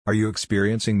Are you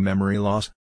experiencing memory loss?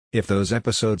 If those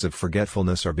episodes of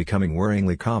forgetfulness are becoming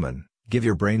worryingly common, give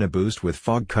your brain a boost with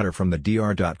Fog Cutter from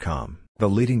thedr.com. The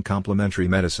leading complementary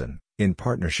medicine, in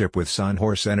partnership with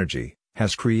Sunhorse Energy,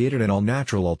 has created an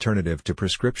all-natural alternative to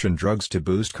prescription drugs to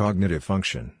boost cognitive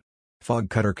function.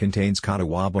 Fog Cutter contains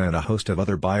catawba and a host of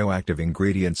other bioactive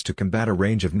ingredients to combat a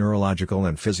range of neurological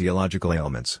and physiological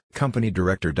ailments. Company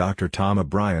director Dr. Tom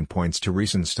O'Brien points to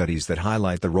recent studies that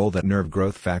highlight the role that nerve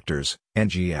growth factors,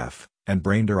 NGF, and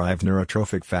brain-derived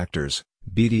neurotrophic factors,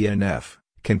 BDNF,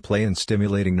 can play in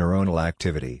stimulating neuronal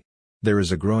activity. There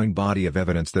is a growing body of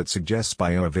evidence that suggests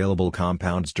bioavailable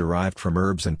compounds derived from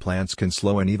herbs and plants can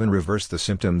slow and even reverse the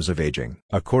symptoms of aging.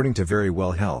 According to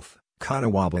Verywell Health,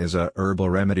 catawba is a herbal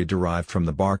remedy derived from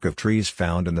the bark of trees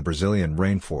found in the Brazilian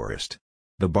rainforest.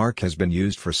 The bark has been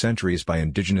used for centuries by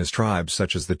indigenous tribes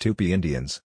such as the Tupi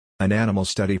Indians. An animal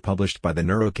study published by the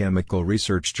Neurochemical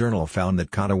Research Journal found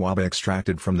that catawba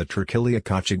extracted from the Trichilia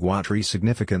cachigua tree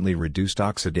significantly reduced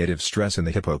oxidative stress in the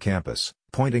hippocampus,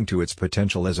 pointing to its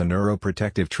potential as a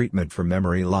neuroprotective treatment for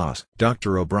memory loss.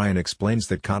 Dr. O'Brien explains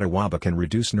that catawba can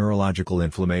reduce neurological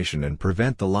inflammation and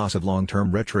prevent the loss of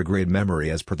long-term retrograde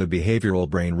memory as per the Behavioral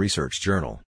Brain Research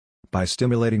Journal. By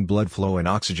stimulating blood flow and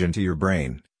oxygen to your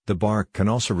brain, the bark can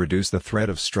also reduce the threat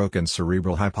of stroke and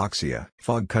cerebral hypoxia.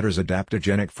 Fog Cutter's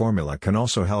adaptogenic formula can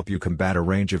also help you combat a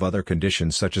range of other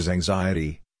conditions such as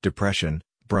anxiety, depression,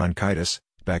 bronchitis,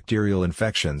 bacterial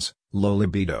infections, low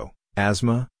libido,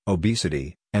 asthma,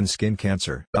 obesity, and skin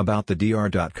cancer. About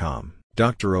thedr.com.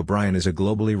 Dr. O'Brien is a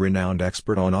globally renowned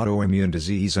expert on autoimmune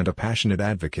disease and a passionate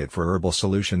advocate for herbal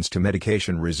solutions to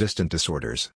medication-resistant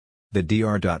disorders.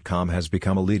 Thedr.com has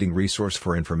become a leading resource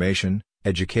for information,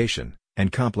 education,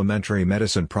 and complementary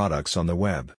medicine products on the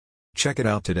web. Check it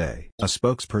out today. A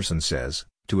spokesperson says,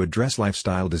 to address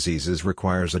lifestyle diseases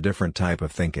requires a different type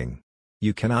of thinking.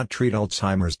 You cannot treat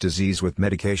Alzheimer's disease with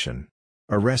medication.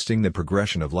 Arresting the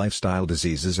progression of lifestyle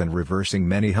diseases and reversing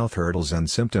many health hurdles and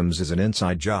symptoms is an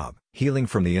inside job. Healing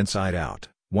from the inside out,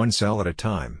 one cell at a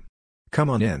time. Come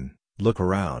on in, look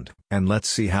around, and let's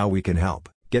see how we can help.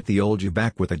 Get the old you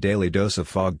back with a daily dose of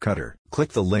Fog Cutter.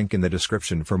 Click the link in the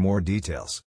description for more details.